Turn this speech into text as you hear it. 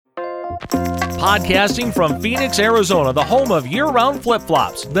Podcasting from Phoenix, Arizona, the home of year-round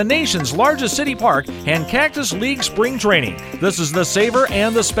flip-flops, the nation's largest city park, and Cactus League spring training. This is The Saver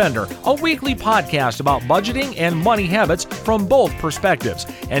and The Spender, a weekly podcast about budgeting and money habits from both perspectives.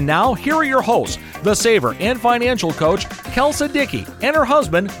 And now, here are your hosts, The Saver and financial coach, Kelsa Dickey, and her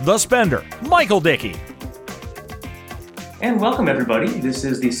husband, The Spender, Michael Dickey. And welcome, everybody. This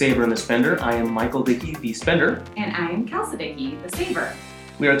is The Saver and The Spender. I am Michael Dickey, The Spender. And I am Kelsa Dickey, The Saver.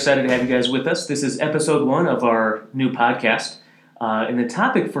 We are excited to have you guys with us. This is episode 1 of our new podcast. And the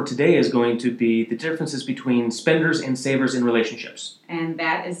topic for today is going to be the differences between spenders and savers in relationships. And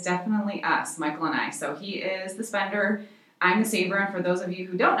that is definitely us, Michael and I. So he is the spender, I'm the saver, and for those of you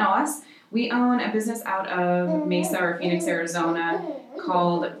who don't know us, we own a business out of Mesa or Phoenix, Arizona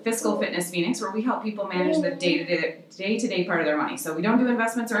called Fiscal Fitness Phoenix, where we help people manage the day-to-day part of their money. So we don't do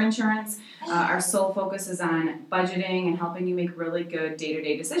investments or insurance. Our sole focus is on budgeting and helping you make really good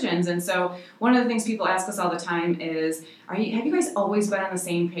day-to-day decisions. And so one of the things people ask us all the time is, have you guys always been on the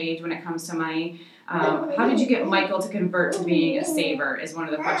same page when it comes to money? How did you get Michael to convert to being a saver is one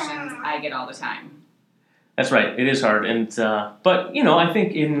of the questions I get all the time. That's right. It is hard. But, I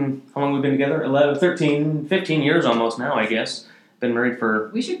think in how long we've been together? 11, 13, 15 years almost now, I guess. Been married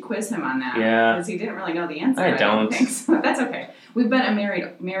for... We should quiz him on that. Yeah. Because he didn't really know the answer. I don't think so. That's okay. We've been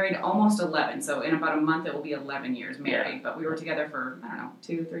married almost 11. So in about a month, it will be 11 years married. Yeah. But we were together for,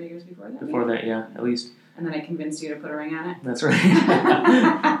 2-3 years before that. Before that, yeah, at least. And then I convinced you to put a ring on it. That's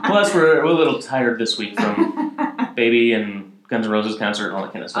right. Plus, we're a little tired this week from baby and Guns N' Roses concert and all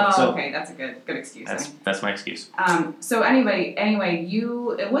that kind of stuff. Oh, okay, that's a good excuse. That's my excuse. So anyway,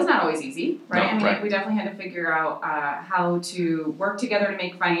 it was not always easy, right? No, right. We definitely had to figure out how to work together to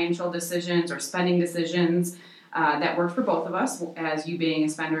make financial decisions or spending decisions that worked for both of us, as you being a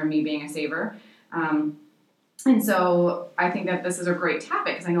spender and me being a saver. And so I think that this is a great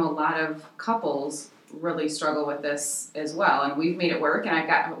topic because I know a lot of couples really struggle with this as well, and we've made it work.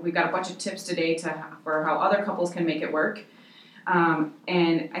 And we've got a bunch of tips today for how other couples can make it work.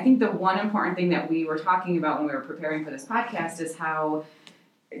 And I think the one important thing that we were talking about when we were preparing for this podcast is how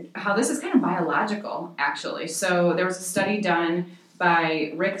this is kind of biological, actually. So there was a study done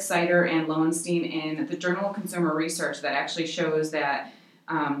by Rick Sider and Lowenstein in the Journal of Consumer Research that actually shows that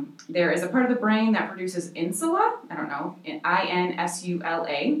there is a part of the brain that produces insula, INSULA,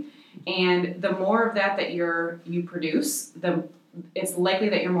 and the more of that you produce, it's likely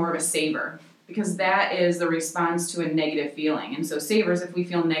that you're more of a saver. Because that is the response to a negative feeling. And so savers, if we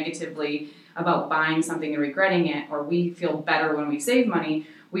feel negatively about buying something and regretting it, or we feel better when we save money,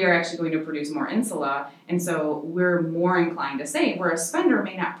 we are actually going to produce more insula. And so we're more inclined to save, where a spender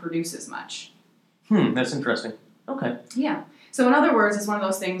may not produce as much. That's interesting. Okay. Yeah. So in other words, it's one of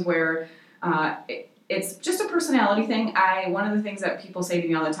those things where it's just a personality thing. One of the things that people say to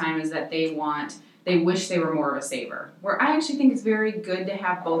me all the time is that they wish they were more of a saver, where I actually think it's very good to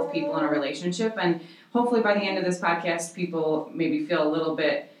have both people in a relationship. And hopefully by the end of this podcast, people maybe feel a little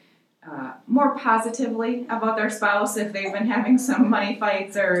bit more positively about their spouse if they've been having some money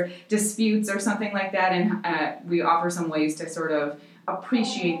fights or disputes or something like that. And we offer some ways to sort of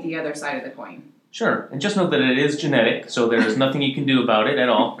appreciate the other side of the coin. Sure. And just note that it is genetic, so there is nothing you can do about it at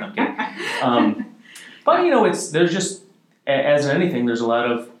all. I'm kidding. But, there's just, as in anything, there's a lot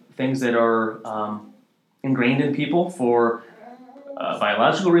of things that are ingrained in people for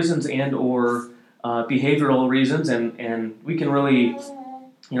biological reasons and or behavioral reasons, and we can really,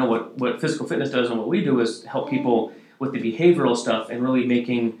 what physical fitness does and what we do is help people with the behavioral stuff and really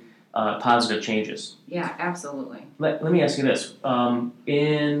making positive changes. Yeah, absolutely. Let me ask you this: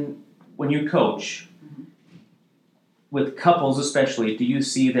 when you coach with couples, especially, do you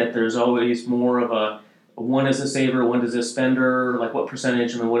see that there's always more of one is a saver, one is a spender? Like what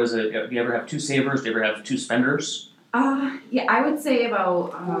percentage? And then what is it? Do you ever have two savers? Do you ever have two spenders? Yeah, I would say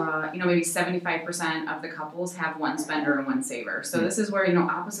about, maybe 75% of the couples have one spender and one saver. So this is where,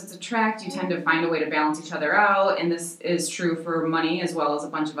 opposites attract. You tend to find a way to balance each other out. And this is true for money as well as a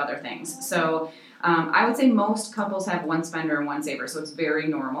bunch of other things. So I would say most couples have one spender and one saver. So it's very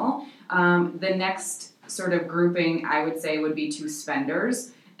normal. The next sort of grouping, I would say, would be two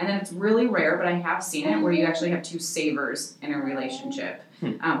spenders. And then it's really rare, but I have seen it, where you actually have two savers in a relationship,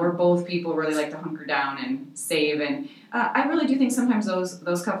 where both people really like to hunker down and save. And I really do think sometimes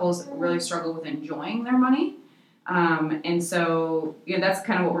those couples really struggle with enjoying their money. And so that's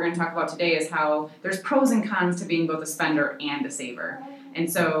kind of what we're going to talk about today, is how there's pros and cons to being both a spender and a saver.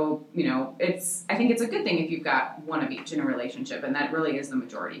 And so, I think it's a good thing if you've got one of each in a relationship, and that really is the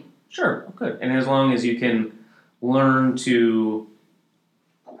majority. Sure, good. And as long as you can learn to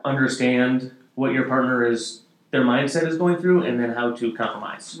understand what your partner is their mindset is going through, and then how to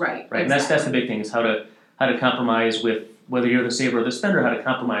compromise. Right. Right. And that's the big thing, is how to compromise with, whether you're the saver or the spender, how to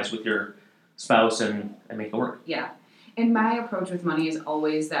compromise with your spouse and make it work. Yeah. And my approach with money is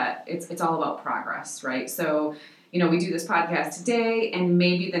always that it's all about progress, right? So, we do this podcast today, and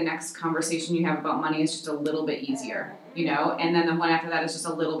maybe the next conversation you have about money is just a little bit easier, and then the one after that is just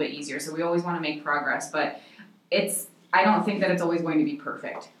a little bit easier. So we always want to make progress, but I don't think that it's always going to be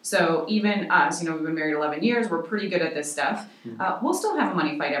perfect. So even us, we've been married 11 years, we're pretty good at this stuff. We'll still have a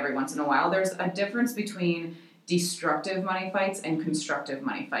money fight every once in a while. There's a difference between destructive money fights and constructive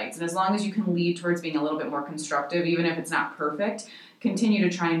money fights. And as long as you can lead towards being a little bit more constructive, even if it's not perfect, continue to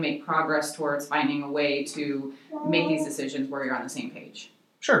try and make progress towards finding a way to make these decisions where you're on the same page.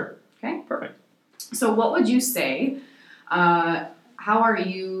 Sure. Okay? Perfect. So what would you say, how would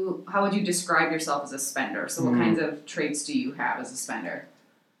you describe yourself as a spender? So what kinds of traits do you have as a spender?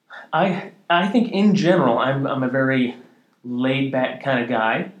 I think in general, I'm a very laid back kind of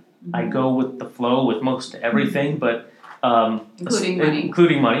guy. I go with the flow with most everything, but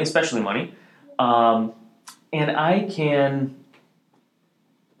including money, especially money. And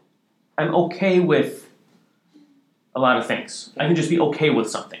I'm okay with a lot of things. I can just be okay with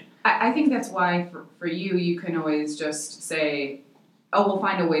something. I think that's why for you can always just say, oh, we'll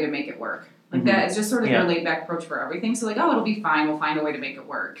find a way to make it work. Like that is just sort of your laid back approach for everything. So oh, it'll be fine. We'll find a way to make it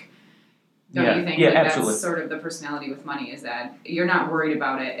work. Don't you think? Yeah, absolutely. That's sort of the personality with money, is that you're not worried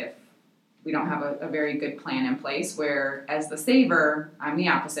about it if we don't have a very good plan in place, where as the saver, I'm the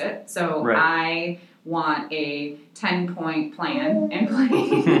opposite. So I want a 10-point plan in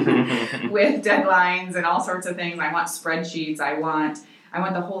place with deadlines and all sorts of things. I want spreadsheets. I want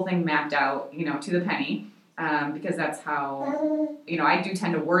the whole thing mapped out, to the penny, because that's how, I do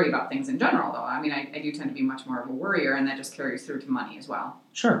tend to worry about things in general, though. I mean, I do tend to be much more of a worrier, and that just carries through to money as well.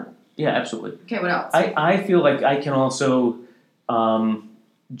 Sure. Yeah, absolutely. Okay, what else? I feel like I can also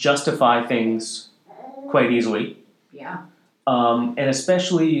justify things quite easily. Yeah. And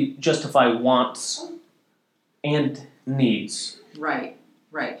especially justify wants and needs. Right.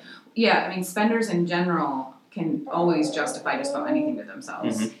 Yeah, I mean, spenders in general can always justify just about anything to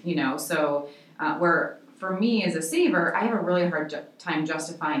themselves, so where for me as a saver, I have a really hard time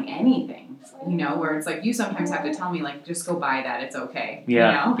justifying anything, where it's like you sometimes have to tell me, like, just go buy that, it's okay.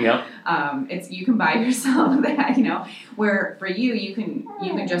 Yeah. It's you can buy yourself that, where for you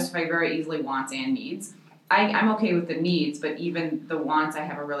can justify very easily wants and needs. I'm okay with the needs, but even the wants, I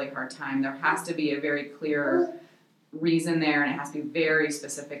have a really hard time. There has to be a very clear reason there, and it has to be very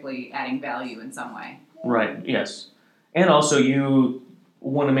specifically adding value in some way. Right, yes. And also you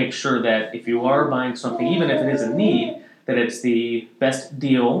want to make sure that if you are buying something, even if it is a need, that it's the best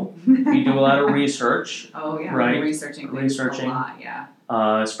deal. You do a lot of research. Oh, yeah. Right? Researching a lot, yeah.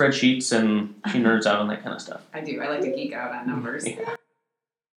 Spreadsheets, and she nerds out on that kind of stuff. I do. I like to geek out on numbers. Yeah.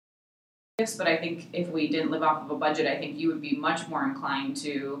 But I think if we didn't live off of a budget, I think you would be much more inclined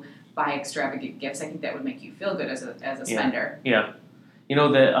to buy extravagant gifts. I think that would make you feel good as a spender. Yeah.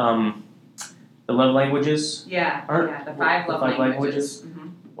 The love languages? Yeah, the five love languages. Mm-hmm.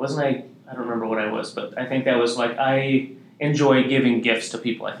 Wasn't I don't remember what I was, but I think that was like, I enjoy giving gifts to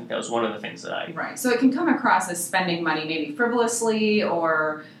people. I think that was one of the things that I... Right, so it can come across as spending money maybe frivolously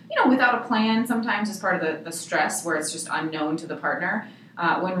or, without a plan. Sometimes it's part of the stress where it's just unknown to the partner,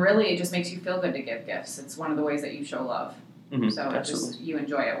 when really it just makes you feel good to give gifts. It's one of the ways that you show love. Mm-hmm, so you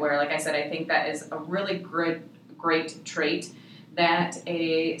enjoy it. Where, like I said, I think that is a really great trait that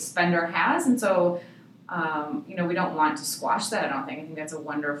a spender has, and so we don't want to squash that. I don't think. I think that's a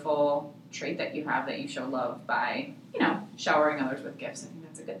wonderful trait that you have, that you show love by showering others with gifts. I think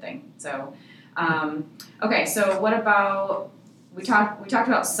that's a good thing. So okay, so what about we talked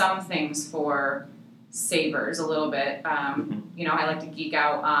about some things for savers a little bit. I like to geek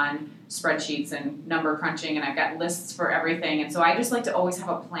out on spreadsheets and number crunching, and I've got lists for everything, and so I just like to always have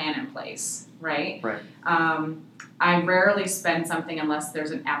a plan in place, right? I rarely spend something unless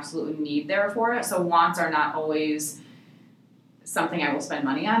there's an absolute need there for it. So wants are not always something I will spend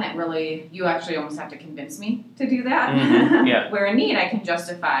money on. It really, you actually almost have to convince me to do that. Mm-hmm. Yeah. Where a need I can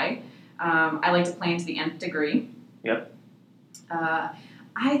justify. I like to plan to the nth degree. Yep.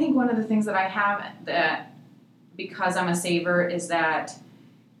 I think one of the things that I have that, because I'm a saver, is that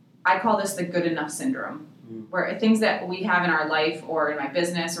I call this the good enough syndrome. Where things that we have in our life or in my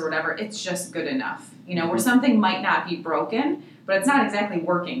business or whatever, it's just good enough. Where something might not be broken, but it's not exactly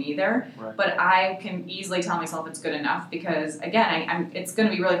working either. Right. But I can easily tell myself it's good enough because, again, it's going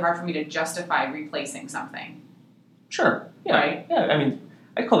to be really hard for me to justify replacing something. Sure. Yeah. Right? Yeah, I mean,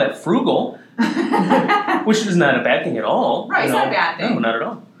 I call that frugal, which is not a bad thing at all. Right, it's not a bad thing. No, not at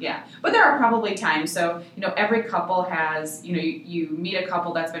all. Yeah, but there are probably times. So every couple has. You meet a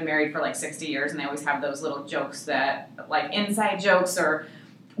couple that's been married for like 60 years, and they always have those little jokes that like inside jokes or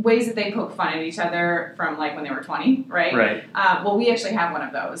ways that they poke fun at each other from like when they were 20, right? Right. Well, we actually have one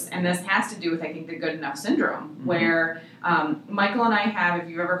of those, and this has to do with I think the good enough syndrome, where Michael and I have. If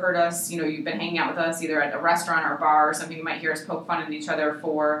you've ever heard us, you've been hanging out with us either at a restaurant or a bar or something, you might hear us poke fun at each other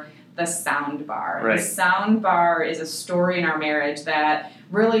for the sound bar. Right. The sound bar is a story in our marriage that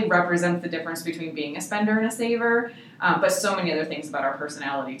really represents the difference between being a spender and a saver, but so many other things about our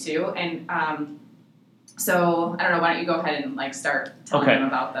personality too. And so I don't know. Why don't you go ahead and like start telling them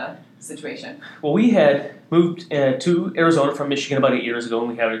about the situation? Well, we had moved to Arizona from Michigan about 8 years ago, and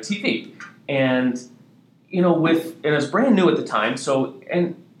we had a TV, and it was brand new at the time. So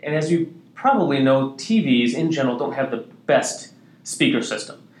and as you probably know, TVs in general don't have the best speaker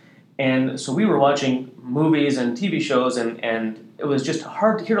system. And so we were watching movies and TV shows, and it was just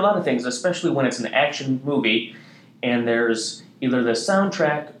hard to hear a lot of things, especially when it's an action movie, and there's either the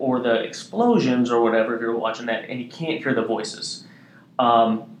soundtrack or the explosions or whatever if you're watching that, and you can't hear the voices.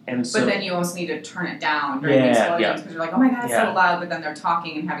 And so, but then you also need to turn it down during the explosions because you're like, oh my god, it's so loud. But then they're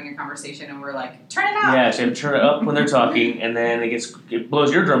talking and having a conveation, and we're like, turn it up. Yeah, so you have to turn it up when they're talking, and then it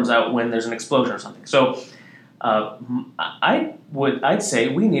blows your drums out when there's an explosion or something. So I'd say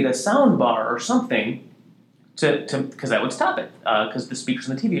we need a sound bar or something to because that would stop it because the speakers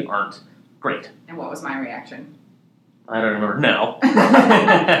on the TV aren't great. And what was my reaction? I don't remember now.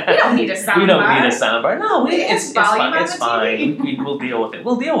 We don't need a sound bar. We don't need a sound bar. No, it's fine. It's fine. We'll deal with it.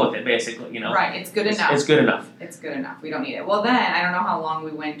 We'll deal with it, basically. Right. It's good enough. It's good enough. It's good enough. We don't need it. Well, then I don't know how long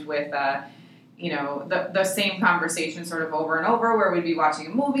we went with. The same conversation sort of over and over where we'd be watching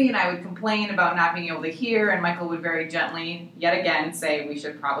a movie and I would complain about not being able to hear and Michael would very gently, yet again, say we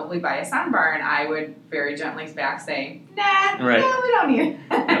should probably buy a soundbar and I would very gently back say, no, we don't need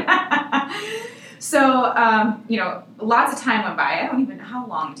it. So, lots of time went by. How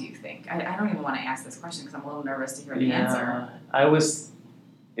long do you think? I don't even want to ask this question because I'm a little nervous to hear the answer.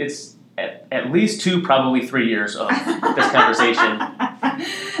 It's at least 2, probably 3 years of this conversation.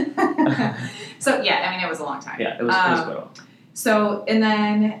 So, it was a long time. Yeah, it was quite a while. So, and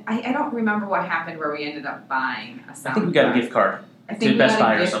then I don't remember what happened where we ended up buying a soundbar. I think we got a gift card. I think to Best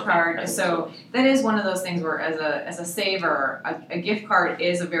Buy a gift or something. card. So that is one of those things where, as a saver, a gift card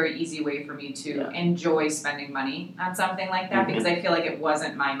is a very easy way for me to enjoy spending money on something like that because I feel like it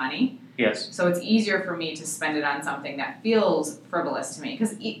wasn't my money. Yes. So it's easier for me to spend it on something that feels frivolous to me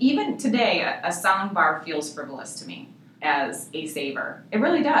because even today, a sound bar feels frivolous to me as a saver. It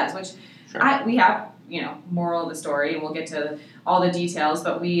really does. Which we have. Moral of the story, and we'll get to all the details,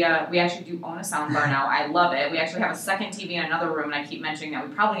 but we actually do own a soundbar now. I love it. We actually have a second TV in another room, and I keep mentioning that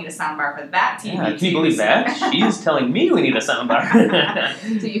we probably need a soundbar for that TV. Yeah, can you believe that? She's telling me we need a soundbar.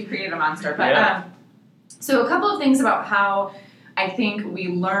 So you've created a monster. But so a couple of things about how I think we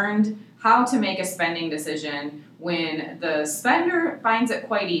learned how to make a spending decision when the spender finds it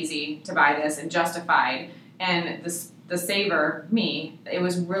quite easy to buy this and justified, and the saver, me, it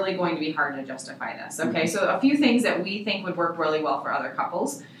was really going to be hard to justify this. Okay, so a few things that we think would work really well for other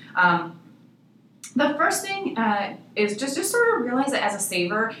couples. The first thing is just sort of realize that as a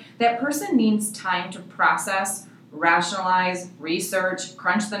saver, that person needs time to process, rationalize, research,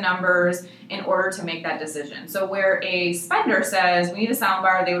 crunch the numbers in order to make that decision. So where a spender says, we need a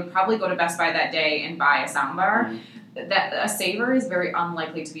soundbar, they would probably go to Best Buy that day and buy a soundbar. That a saver is very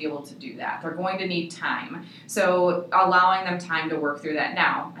unlikely to be able to do that. They're going to need time. So allowing them time to work through that.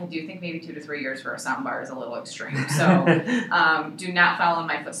 Now, I do think maybe 2 to 3 years for a soundbar is a little extreme. So do not follow in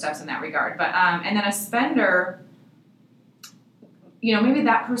my footsteps in that regard. But and then a spender, maybe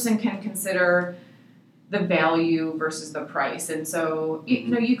that person can consider the value versus the price. And so,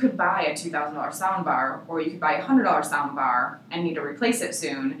 you could buy a $2,000 soundbar or you could buy a $100 soundbar and need to replace it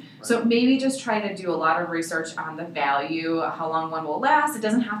soon. Right. So maybe just try to do a lot of research on the value, how long one will last. It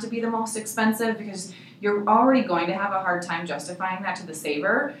doesn't have to be the most expensive because you're already going to have a hard time justifying that to the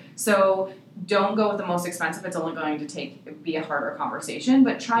saver. So don't go with the most expensive. It's only going to be a harder conversation,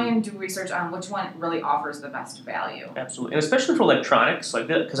 but try and do research on which one really offers the best value. Absolutely. And especially for electronics like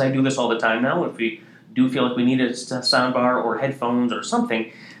that, because I do this all the time now. If we do feel like we need a soundbar or headphones or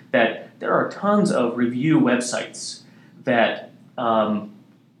something, that there are tons of review websites that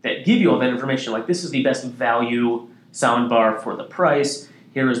give you all that information. Like, this is the best value soundbar for the price.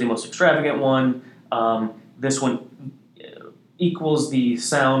 Here is the most extravagant one. This one equals the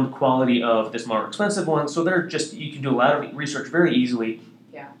sound quality of this more expensive one. So you can do a lot of research very easily.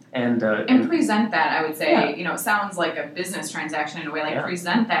 Yeah. And present that, I would say, it sounds like a business transaction in a way,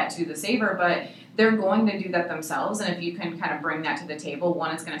 present that to the saver, but they're going to do that themselves. And if you can kind of bring that to the table,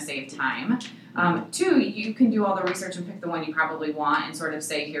 one, it's going to save time. Two, you can do all the research and pick the one you probably want and sort of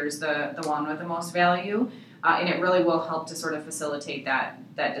say, here's the one with the most value. And it really will help to sort of facilitate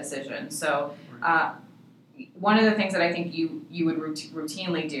that decision. So one of the things that I think you would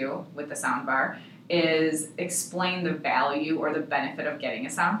routinely do with the soundbar is explain the value or the benefit of getting a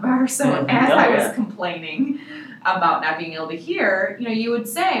soundbar. So as I was complaining about not being able to hear, you would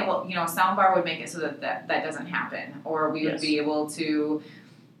say, well, a soundbar would make it so that doesn't happen. Or we would be able to,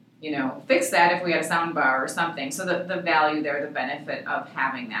 fix that if we had a soundbar or something. So the value there, the benefit of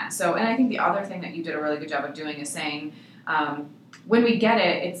having that. So, and I think the other thing that you did a really good job of doing is saying, when we get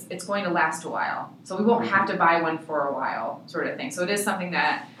it, it's going to last a while. So we won't have to buy one for a while, sort of thing. So it is something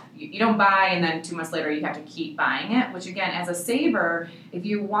that you don't buy and then 2 months later you have to keep buying it, which again, as a saver, if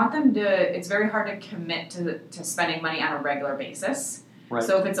you want them to, it's very hard to commit to spending money on a regular basis. Right.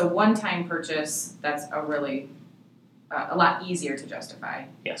 So if it's a one-time purchase, that's a lot easier to justify,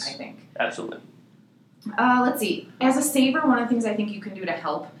 yes, I think. Absolutely. Let's see. As a saver, one of the things I think you can do to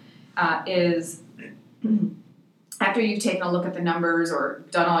help is after you've taken a look at the numbers or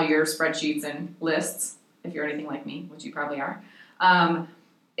done all your spreadsheets and lists, if you're anything like me, which you probably are,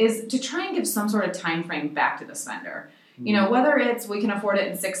 is to try and give some sort of time frame back to the spender. Whether it's we can afford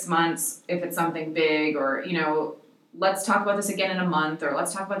it in 6 months if it's something big, or, let's talk about this again in a month, or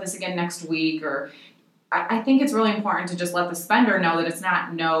let's talk about this again next week, or I think it's really important to just let the spender know that it's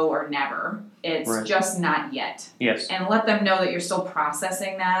not no or never. It's just not yet. Yes. And let them know that you're still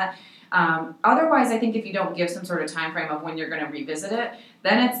processing that. Otherwise, I think if you don't give some sort of time frame of when you're going to revisit it,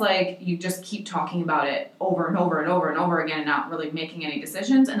 then it's like you just keep talking about it over and over and over and over again and not really making any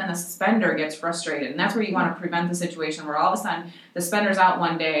decisions, and then the spender gets frustrated. And that's where you want to prevent the situation where all of a sudden the spender's out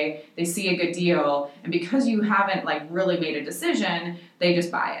one day, they see a good deal, and because you haven't really made a decision, they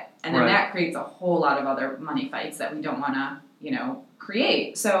just buy it. And then that creates a whole lot of other money fights that we don't want to,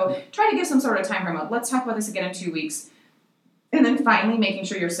 create. So try to give some sort of time frame. Let's talk about this again in 2 weeks. And then finally making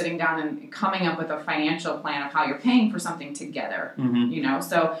sure you're sitting down and coming up with a financial plan of how you're paying for something together,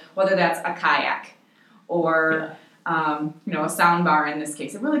 So whether that's a kayak or, a sound bar in this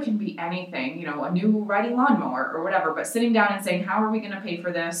case, it really can be anything, a new riding lawnmower or whatever, but sitting down and saying, how are we going to pay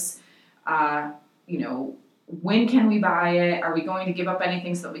for this? When can we buy it? Are we going to give up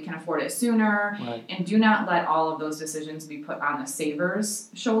anything so that we can afford it sooner? Right. And do not let all of those decisions be put on the saver's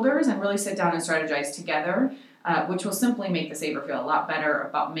shoulders, and really sit down and strategize together. Which will simply make the saver feel a lot better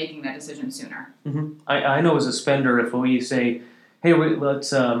about making that decision sooner. Mm-hmm. I know as a spender, if we say, hey,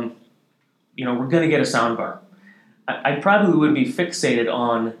 let's, we're going to get a sound bar, I probably would be fixated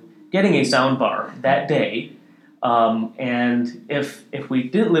on getting a sound bar that day, and if we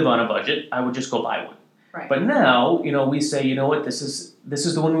didn't live on a budget, I would just go buy one. Right. But now, we say, what, this is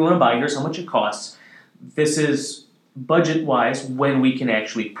the one we want to buy, here's how much it costs, this is budget-wise when we can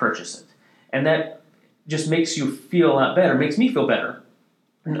actually purchase it. And that just makes you feel a lot better, makes me feel better,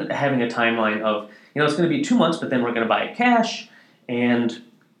 having a timeline of, it's going to be 2 months, but then we're going to buy it cash, and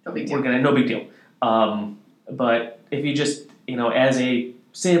no big deal. But if you just, as a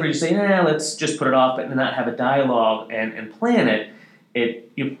saver, you say, let's just put it off, but not have a dialogue and plan it,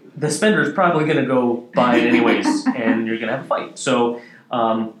 the spender is probably going to go buy it anyways, and you're going to have a fight. So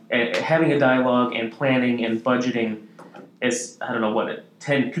having a dialogue and planning and budgeting is, I don't know what it,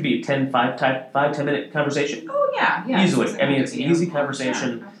 could be a 5-10 minute conversation. Oh, yeah. Easily. I mean, it's an easy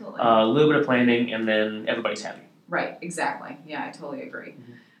conversation, yeah, absolutely. A little bit of planning, and then everybody's happy. Right, exactly. Yeah, I totally agree.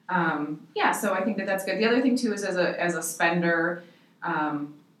 Mm-hmm. So I think that's good. The other thing, too, is as a spender, I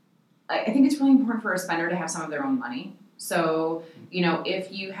think it's really important for a spender to have some of their own money. So,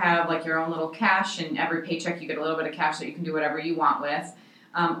 if you have, your own little cash, and every paycheck you get a little bit of cash that you can do whatever you want with,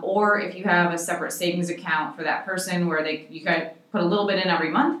 or if you have a separate savings account for that person where you can put a little bit in every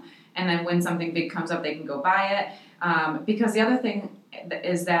month, and then when something big comes up, they can go buy it. Because the other thing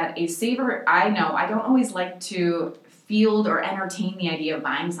is that a saver, I don't always like to field or entertain the idea of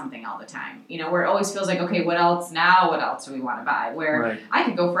buying something all the time. Where it always feels like, okay, what else do we want to buy? Where I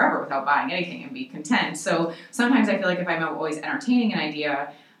could go forever without buying anything and be content. So sometimes I feel like if I'm always entertaining an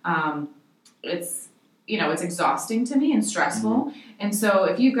idea, it's exhausting to me and stressful. Mm-hmm. And so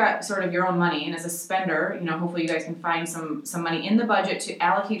if you've got sort of your own money, and as a spender, hopefully you guys can find some money in the budget to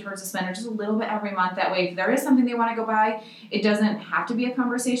allocate towards the spender just a little bit every month. That way, if there is something they want to go buy, it doesn't have to be a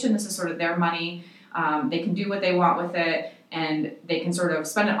conversation. This is sort of their money. They can do what they want with it, and they can sort of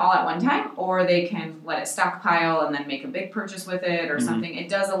spend it all at one time, or they can let it stockpile and then make a big purchase with it or something. It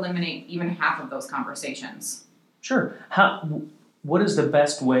does eliminate even half of those conversations. Sure. What is the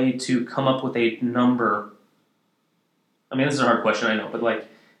best way to come up with a number? I mean, this is a hard question, I know, but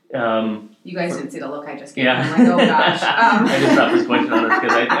You guys didn't see the look I just gave. Yeah. I'm like, oh gosh. I just dropped this question on us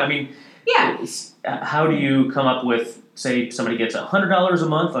because I mean, Yeah. how do you come up with, say, somebody gets $100 a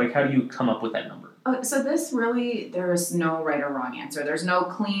month? Like, how do you come up with that number? Oh, so this really, there's no right or wrong answer. There's no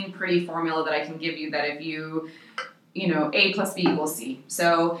clean, pretty formula that I can give you that if A plus B equals C.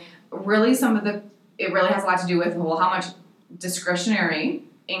 So really it really has a lot to do with, well, how much discretionary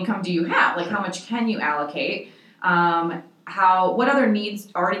income do you have? Like, how much can you allocate? What other needs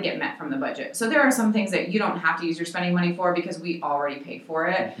already get met from the budget? So there are some things that you don't have to use your spending money for because we already pay for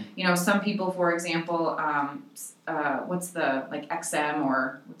it. Some people, for example, what's the XM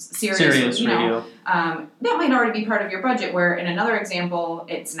or Sirius Radio. that might already be part of your budget, where in another example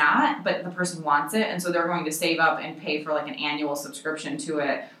it's not, but the person wants it, and so they're going to save up and pay for an annual subscription to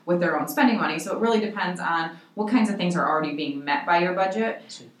it with their own spending money. So it really depends on what kinds of things are already being met by your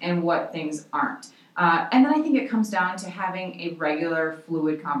budget and what things aren't. And then I think it comes down to having a regular,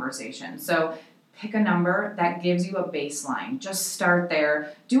 fluid conversation. So pick a number that gives you a baseline. Just start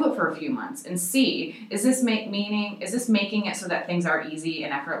there. Do it for a few months and see, is this making it so that things are easy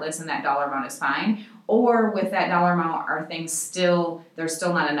and effortless and that dollar amount is fine? Or with that dollar amount, are things there's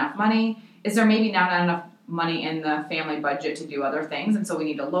still not enough money? Is there maybe not enough money in the family budget to do other things, and so we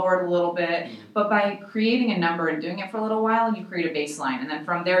need to lower it a little bit? But by creating a number and doing it for a little while, you create a baseline, and then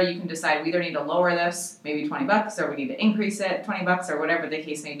from there you can decide we either need to lower this maybe $20, or we need to increase it $20, or whatever the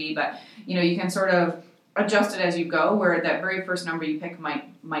case may be. But you can sort of adjust it as you go, where that very first number you pick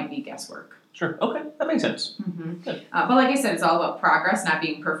might be guesswork. Sure. Okay, that makes sense. Mm-hmm. Good. But like I said, it's all about progress, not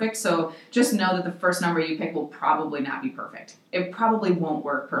being perfect. So just know that the first number you pick will probably not be perfect. It probably won't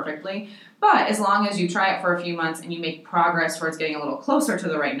work perfectly. But as long as you try it for a few months and you make progress towards getting a little closer to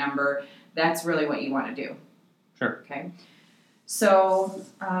the right number, that's really what you want to do. Sure. Okay. So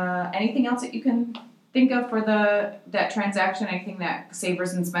anything else that you can think of for that transaction? Anything that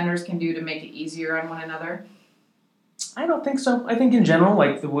savers and spenders can do to make it easier on one another? I don't think so. I think in general,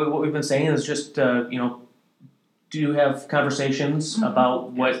 what we've been saying is just, do have conversations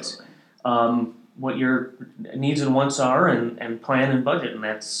about what your needs and wants are, and plan and budget, and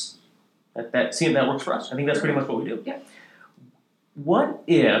that works for us. I think that's pretty much what we do. Yeah. What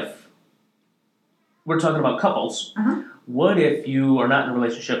if we're talking about couples? Uh-huh. What if you are not in a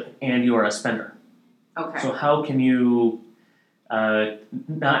relationship and you are a spender? Okay. So how can you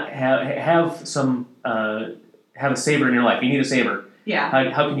not have a saver in your life? You need a saver. Yeah.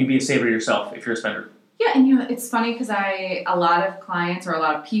 How can you be a saver yourself if you're a spender? Yeah, and it's funny because a lot of clients or a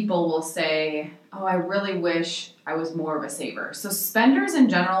lot of people will say, oh, I really wish I was more of a saver. So spenders in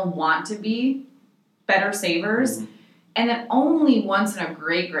general want to be better savers. Mm-hmm. And then only once in a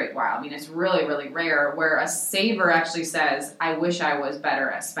great, great while, I mean, it's really, really rare, where a saver actually says, I wish I was better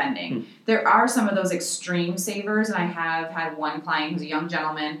at spending. Mm-hmm. There are some of those extreme savers, and I have had one client who's a young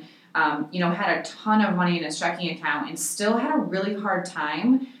gentleman, had a ton of money in his checking account and still had a really hard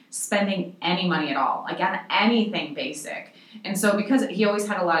time spending any money at all, like on anything basic. And so because he always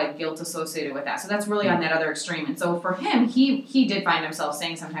had a lot of guilt associated with that. So that's really on that other extreme. And so for him, he did find himself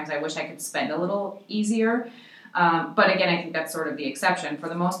saying sometimes, I wish I could spend a little easier. But again, I think that's sort of the exception. For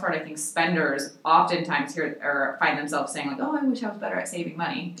the most part, I think spenders oftentimes find themselves saying oh, I wish I was better at saving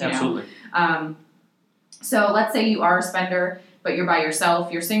money. Absolutely. So let's say you are a spender, but you're by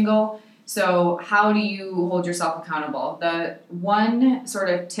yourself, you're single. So how do you hold yourself accountable? The one sort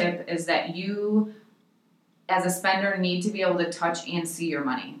of tip is that you, as a spender, need to be able to touch and see your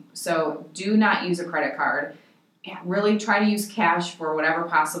money. So do not use a credit card. Really try to use cash for whatever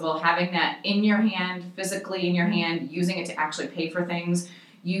possible. Having that in your hand, physically in your hand, using it to actually pay for things.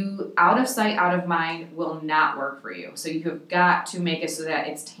 You, out of sight, out of mind, will not work for you. So you have got to make it so that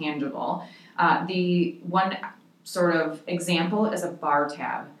it's tangible. The one sort of example is a bar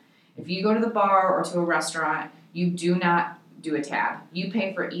tab. If you go to the bar or to a restaurant, you do not do a tab. You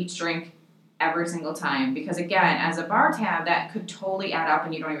pay for each drink every single time, because again, as a bar tab, that could totally add up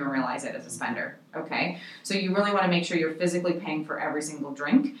and you don't even realize it as a spender, okay? So you really want to make sure you're physically paying for every single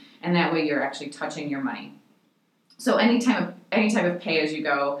drink, and that way you're actually touching your money. So any type of pay as you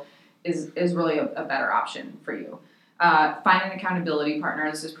go is really a better option for you. Find an accountability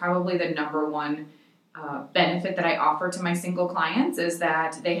partner. This is probably the number one benefit that I offer to my single clients, is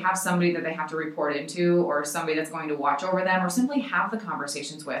that they have somebody that they have to report into, or somebody that's going to watch over them, or simply have the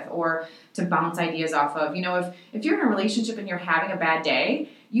conversations with, or to bounce ideas off of. If you're in a relationship and you're having a bad day,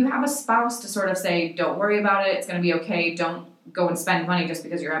 you have a spouse to sort of say, don't worry about it, it's going to be okay, don't go and spend money just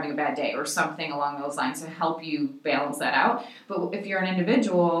because you're having a bad day or something along those lines to help you balance that out. But if you're an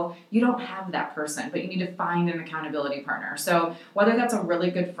individual, you don't have that person, but you need to find an accountability partner. So whether that's a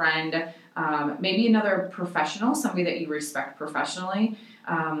really good friend, maybe another professional, somebody that you respect professionally,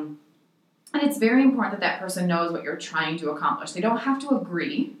 and it's very important that that person knows what you're trying to accomplish. They don't have to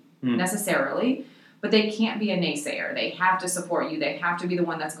agree necessarily, but they can't be a naysayer. They have to support you. They have to be the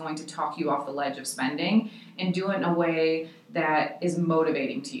one that's going to talk you off the ledge of spending and do it in a way that is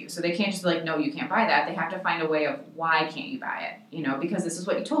motivating to you. So they can't just be like, no, you can't buy that. They have to find a way of why can't you buy it? You know, because this is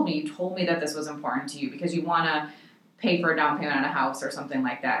what you told me. You told me that this was important to you because you want to pay for a down payment on a house or something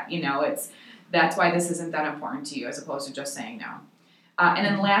like that. You know, that's why this isn't that important to you as opposed to just saying no. And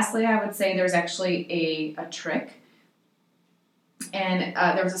then lastly, I would say there's actually a trick. And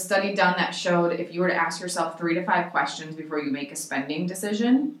there was a study done that showed if you were to ask yourself 3 to 5 questions before you make a spending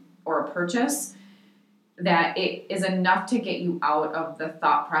decision or a purchase, that it is enough to get you out of the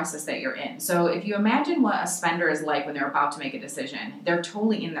thought process that you're in. So if you imagine what a spender is like when they're about to make a decision, they're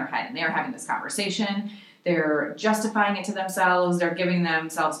totally in their head and they're having this conversation. They're justifying it to themselves. They're giving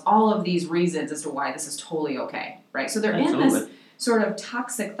themselves all of these reasons as to why this is totally okay, right? So they're in this sort of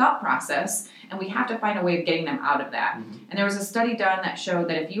toxic thought process, and we have to find a way of getting them out of that. And there was a study done that showed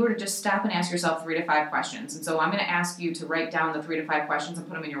that if you were to just stop and ask yourself 3 to 5 questions, and so I'm going to ask you to write down the 3 to 5 questions and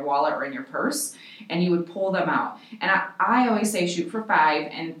put them in your wallet or in your purse, and you would pull them out. And I always say shoot for 5,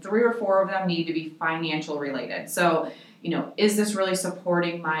 and 3 or 4 of them need to be financial related. So, you know, is this really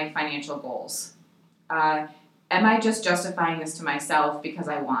supporting my financial goals? Am I just justifying this to myself because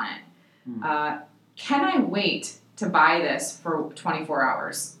I want it? Can I wait to buy this for 24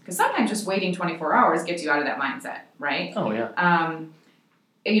 hours? Because sometimes just waiting 24 hours gets you out of that mindset, right? Oh, yeah.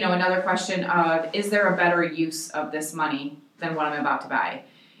 You know, another question of, is there a better use of this money than what I'm about to buy?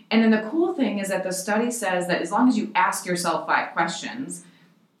 And then the cool thing is that the study says that as long as you ask yourself 5 questions,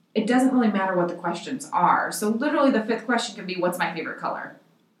 it doesn't really matter what the questions are. So literally the 5th question could be, what's my favorite color?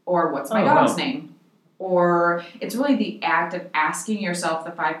 Or what's my dog's name? Or it's really the act of asking yourself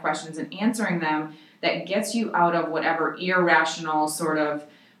the 5 questions and answering them that gets you out of whatever irrational sort of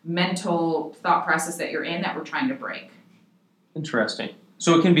mental thought process that you're in that we're trying to break. Interesting.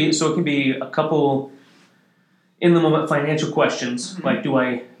 So it can be a couple in the moment financial questions, like do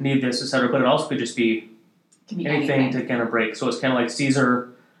I need this, etc. But it also could just be anything to kind of break. So it's kind of like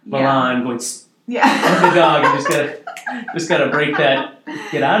Caesar Milan going the dog. You just gotta break that,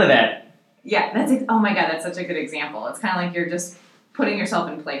 get out of that. Yeah, oh my God, that's such a good example. It's kind of like you're just putting yourself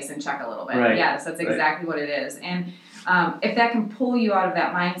in place and check a little bit. Right. Yes, that's exactly what it is. And if that can pull you out of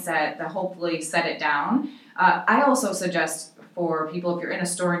that mindset, to hopefully set it down. I also suggest for people, if you're in a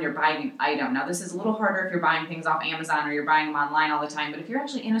store and you're buying an item. Now, this is a little harder if you're buying things off Amazon or you're buying them online all the time, but if you're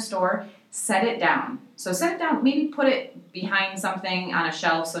actually in a store, set it down. So set it down, maybe put it behind something on a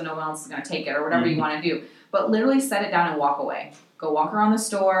shelf so no one else is going to take it or whatever you want to do. But literally set it down and walk away. Go walk around the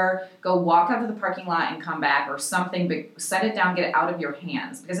store, go walk out to the parking lot and come back or something, but set it down, get it out of your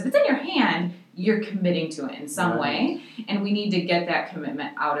hands. Because if it's in your hand, you're committing to it in some way, and we need to get that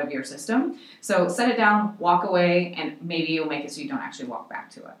commitment out of your system. So set it down, walk away, and maybe you'll make it so you don't actually walk back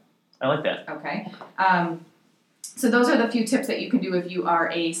to it. I like that. Okay. So those are the few tips that you can do if you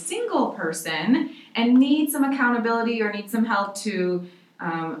are a single person and need some accountability or need some help to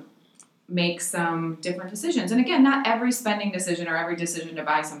make some different decisions. And again, not every spending decision or every decision to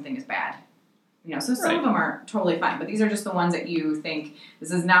buy something is bad. You know, so some of them are totally fine, but these are just the ones that you think,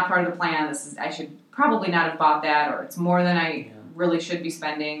 this is not part of the plan, I should probably not have bought that, or it's more than I really should be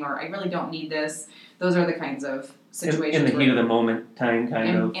spending, or I really don't need this. Those are the kinds of situations. In the heat of the moment time,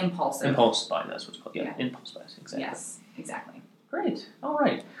 kind of. Impulsive. Impulse buying, that's what's called. Yeah, impulse buying, exactly. Yes, exactly. Great. All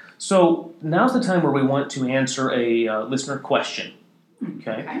right. So now's the time where we want to answer a listener question.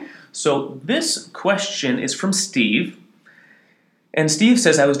 Okay. So this question is from Steve. And Steve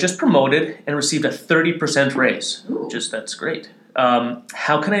says, I was just promoted and received a 30% raise. That's great.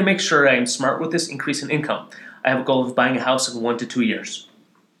 How can I make sure I am smart with this increase in income? I have a goal of buying a house in 1 to 2 years.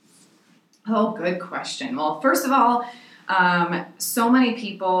 Oh, good question. Well, first of all, so many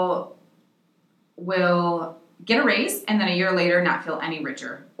people will get a raise and then a year later not feel any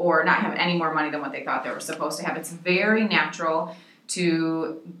richer or not have any more money than what they thought they were supposed to have. It's very natural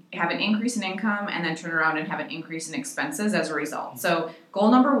to have an increase in income and then turn around and have an increase in expenses as a result. So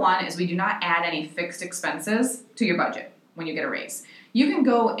goal number 1 is we do not add any fixed expenses to your budget when you get a raise. You can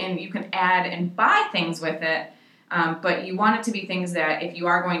go and you can add and buy things with it, but you want it to be things that if you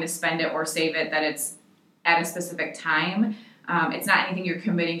are going to spend it or save it, that it's at a specific time It's not anything you're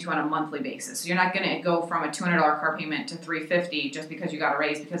committing to on a monthly basis. So you're not going to go from a $200 car payment to $350 just because you got a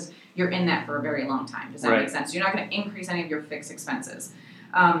raise, because you're in that for a very long time. Does that make sense? You're not going to increase any of your fixed expenses.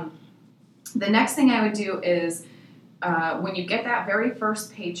 The next thing I would do is when you get that very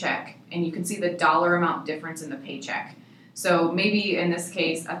first paycheck, and you can see the dollar amount difference in the paycheck. So maybe in this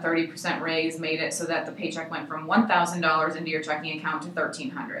case, a 30% raise made it so that the paycheck went from $1,000 into your checking account to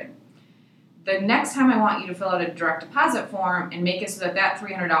 $1,300. The next time I want you to fill out a direct deposit form and make it so that that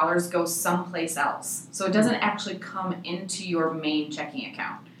 $300 goes someplace else. So it doesn't actually come into your main checking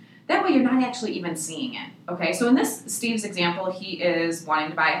account. That way you're not actually even seeing it. Okay, so in this Steve's example, he is wanting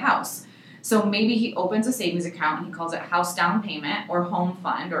to buy a house. So maybe he opens a savings account and he calls it house down payment or home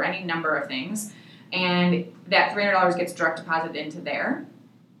fund or any number of things. And that $300 gets direct deposited into there.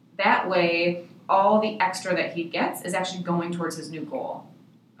 That way, all the extra that he gets is actually going towards his new goal.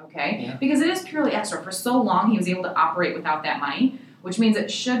 Okay? Yeah. Because it is purely extra. For so long, he was able to operate without that money, which means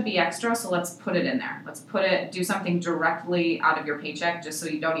it should be extra, so let's put it in there. Let's do something directly out of your paycheck just so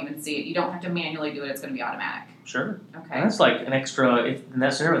you don't even see it. You don't have to manually do it. It's going to be automatic. Sure. Okay? And that's like an extra, if in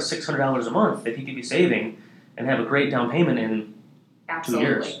that scenario, $600 a month that he could be saving and have a great down payment in Absolutely.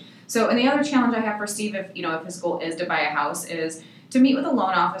 2 years. So, and the other challenge I have for Steve, if his goal is to buy a house, is to meet with a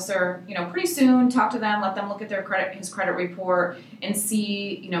loan officer, pretty soon, talk to them, let them look at his credit report, and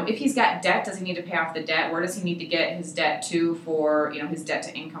see, if he's got debt, does he need to pay off the debt? Where does he need to get his debt to for, his debt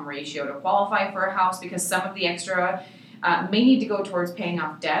to income ratio to qualify for a house? Because some of the extra may need to go towards paying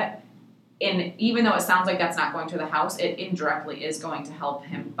off debt. And even though it sounds like that's not going to the house, it indirectly is going to help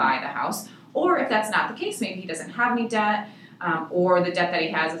him buy the house. Or if that's not the case, maybe he doesn't have any debt, or the debt that he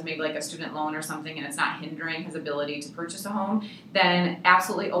has is maybe like a student loan or something, and it's not hindering his ability to purchase a home, then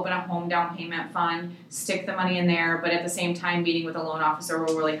absolutely open a home down payment fund, stick the money in there, but at the same time, meeting with a loan officer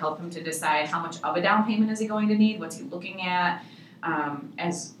will really help him to decide how much of a down payment is he going to need, what's he looking at,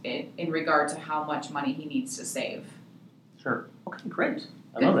 in regard to how much money he needs to save. Sure. Okay, great.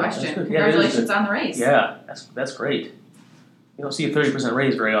 I Good love that. question. That's good. Congratulations Yeah, on the raise. Yeah, that's great. You don't see a 30%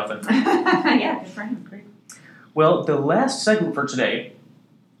 raise very often. Yeah, good for him. Great. Well, the last segment for today,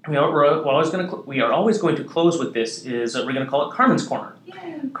 we are always going to close with this. Is we're going to call it Carmen's Corner.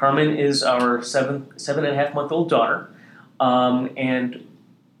 Yay. Carmen is our 7.5-month-old daughter, and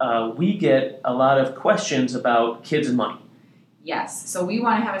we get a lot of questions about kids and money. Yes, so we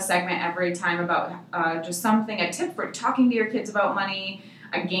want to have a segment every time about just a tip for talking to your kids about money,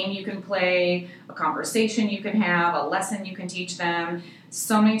 a game you can play, a conversation you can have, a lesson you can teach them.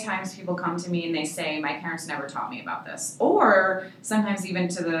 So many times people come to me and they say, my parents never taught me about this. Or sometimes even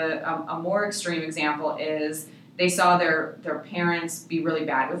to a more extreme example is they saw their parents be really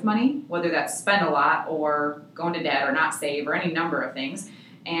bad with money, whether that's spend a lot or go into debt or not save or any number of things,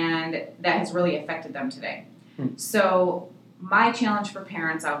 and that has really affected them today. So my challenge for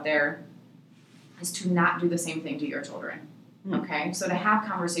parents out there is to not do the same thing to your children. Okay? So to have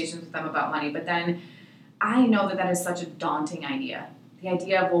conversations with them about money, but then I know that is such a daunting idea. The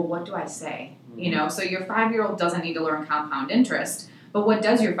idea of, well, what do I say? So your 5-year-old doesn't need to learn compound interest, but what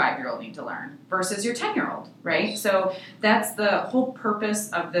does your 5-year-old need to learn versus your 10-year-old, right? So that's the whole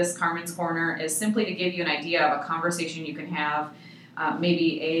purpose of this Carmen's Corner, is simply to give you an idea of a conversation you can have,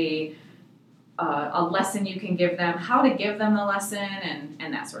 maybe a lesson you can give them, how to give them the lesson,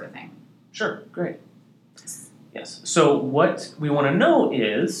 and that sort of thing. Sure, great. Yes. So what we want to know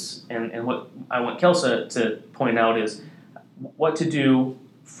is, and what I want Kelsa to point out is, what to do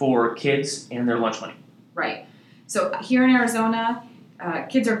for kids and their lunch money. Right. So here in Arizona,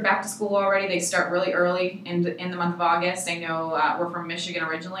 kids are back to school already. They start really early in the month of August. I know we're from Michigan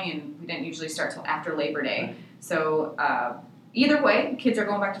originally, and we didn't usually start till after Labor Day. Right. So either way, kids are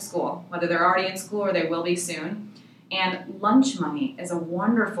going back to school, whether they're already in school or they will be soon. And lunch money is a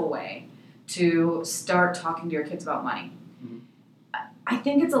wonderful way to start talking to your kids about money. Mm-hmm. I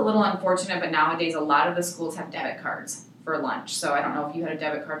think it's a little unfortunate, but nowadays a lot of the schools have debit cards for lunch. So I don't know if you had a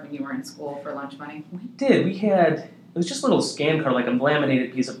debit card when you were in school for lunch money. We did. It was just a little scan card, like a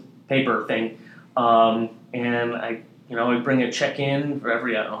laminated piece of paper thing. And I bring a check in for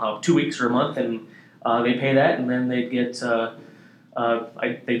every, 2 weeks or a month, and they pay that, and then they'd get,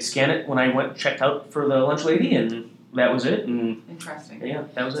 they'd scan it when I checked out for the lunch lady, and that was it. And interesting. Yeah,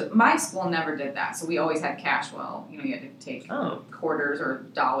 that was it. My school never did that, so we always had cash. Well, you had to take quarters or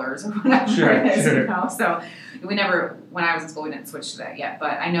dollars or whatever it is, So we never, when I was in school, we didn't switch to that yet.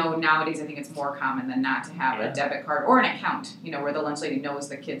 But I know nowadays I think it's more common than not to have a debit card or an account, where the lunch lady knows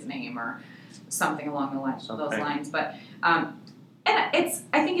the kid's name or something along those lines. But and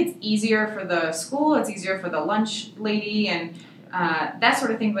I think it's easier for the school, it's easier for the lunch lady, and that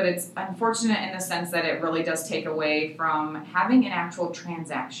sort of thing, but it's unfortunate in the sense that it really does take away from having an actual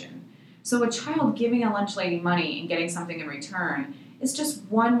transaction. So a child giving a lunch lady money and getting something in return is just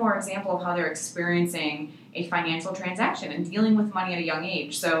one more example of how they're experiencing a financial transaction and dealing with money at a young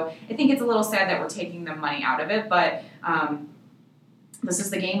age. So I think it's a little sad that we're taking the money out of it, but this is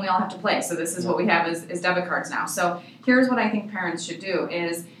the game we all have to play. So this is what we have is debit cards now. So here's what I think parents should do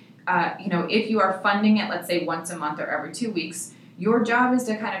is, if you are funding it, let's say once a month or every 2 weeks, your job is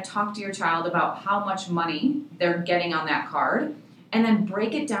to kind of talk to your child about how much money they're getting on that card and then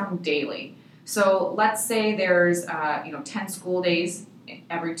break it down daily. So let's say there's 10 school days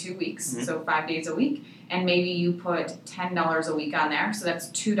every 2 weeks, so 5 days a week, and maybe you put $10 a week on there, so that's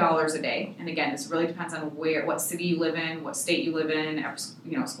 $2 a day. And again, this really depends on what city you live in, what state you live in.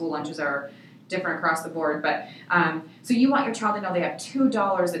 School lunches are different across the board, but so you want your child to know they have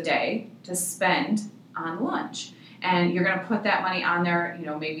 $2 a day to spend on lunch. And you're going to put that money on there,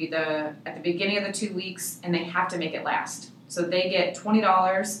 maybe at the beginning of the 2 weeks, and they have to make it last. So they get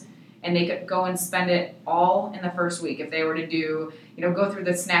 $20, and they could go and spend it all in the first week. If they were to do, go through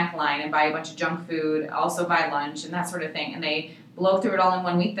the snack line and buy a bunch of junk food, also buy lunch and that sort of thing, and they blow through it all in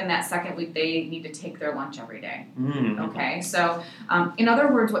 1 week, then that second week they need to take their lunch every day. Okay, so in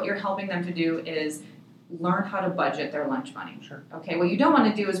other words, what you're helping them to do is learn how to budget their lunch money. Sure. Okay, what you don't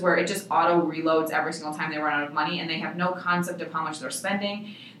want to do is where it just auto reloads every single time they run out of money and they have no concept of how much they're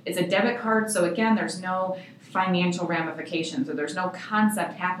spending. It's a debit card, so again, there's no financial ramifications, or there's no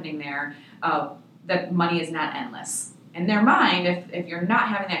concept happening there that money is not endless. In their mind, if you're not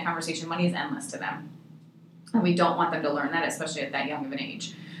having that conversation, money is endless to them. And we don't want them to learn that, especially at that young of an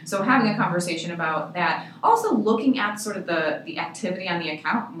age. So having a conversation about that, also looking at sort of the activity on the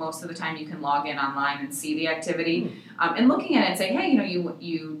account. Most of the time you can log in online and see the activity, and looking at it and say, hey,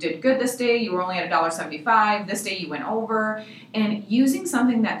 you did good this day, you were only at $1.75, this day you went over, and using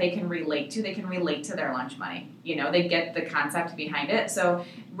something that they can relate to their lunch money. They get the concept behind it. So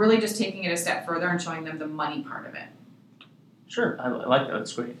really just taking it a step further and showing them the money part of it. Sure, I like that.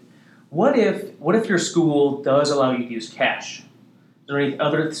 That's great. What if your school does allow you to use cash? Is there any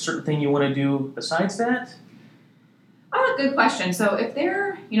other certain thing you want to do besides that? Oh, good question. So if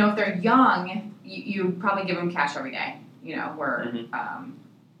they're young, you probably give them cash every day.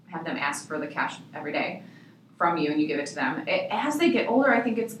 Have them ask for the cash every day from you, and you give it to them. As they get older, I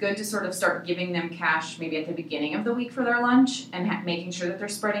think it's good to sort of start giving them cash maybe at the beginning of the week for their lunch and making sure that they're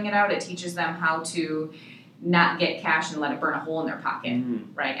spreading it out. It teaches them how to not get cash and let it burn a hole in their pocket,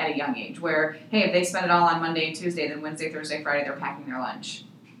 right, at a young age, where, hey, if they spend it all on Monday and Tuesday, then Wednesday, Thursday, Friday, they're packing their lunch,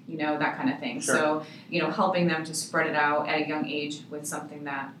 that kind of thing. Sure. So, helping them to spread it out at a young age with something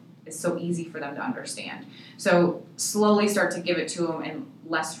that is so easy for them to understand. So slowly start to give it to them in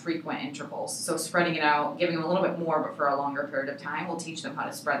less frequent intervals. So spreading it out, giving them a little bit more, but for a longer period of time, will teach them how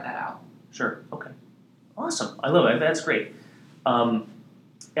to spread that out. Sure. Okay. Awesome. I love it. That's great. And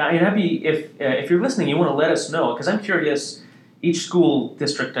happy if you're listening, you want to let us know, because I'm curious. Each school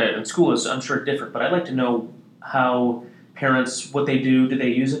district and school is, I'm sure, different, but I'd like to know how parents, what they do. Do they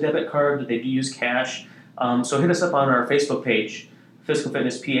use a debit card? Do they use cash? So hit us up on our Facebook page. Fiscal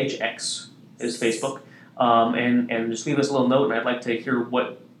Fitness PHX is Facebook, and just leave us a little note. And I'd like to hear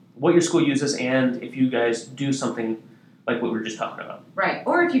what your school uses, and if you guys do something like what we were just talking about. Right.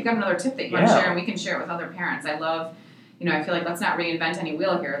 Or if you've got another tip that you want to share, and we can share it with other parents. I love. I feel like let's not reinvent any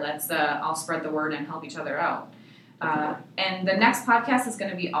wheel here. Let's all spread the word and help each other out. And the next podcast is going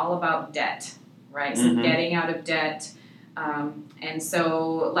to be all about debt, right? So getting out of debt. And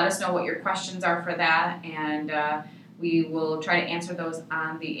so let us know what your questions are for that, and we will try to answer those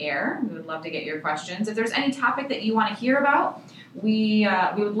on the air. We would love to get your questions. If there's any topic that you want to hear about, we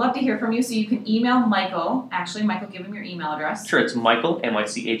would love to hear from you. So you can email Michael. Actually, Michael, give him your email address. Sure, it's Michael,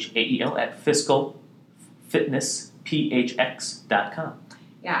 Michael, at fiscalfitnessphx.com.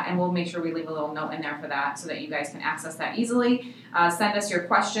 Yeah, and we'll make sure we leave a little note in there for that so that you guys can access that easily. Send us your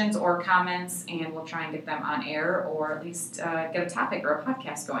questions or comments, and we'll try and get them on air, or at least get a topic or a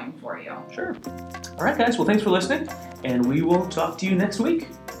podcast going for you. Sure. All right, guys. Well, thanks for listening, and we will talk to you next week.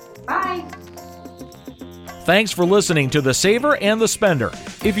 Bye. Thanks for listening to The Saver and the Spender.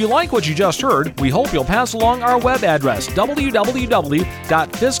 If you like what you just heard, we hope you'll pass along our web address,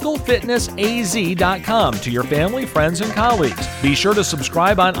 www.fiscalfitnessaz.com, to your family, friends, and colleagues. Be sure to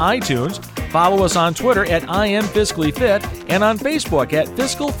subscribe on iTunes, follow us on Twitter at IamFiscallyFit, and on Facebook at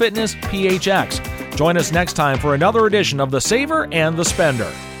Fiscal Fitness PHX. Join us next time for another edition of The Saver and the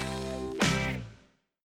Spender.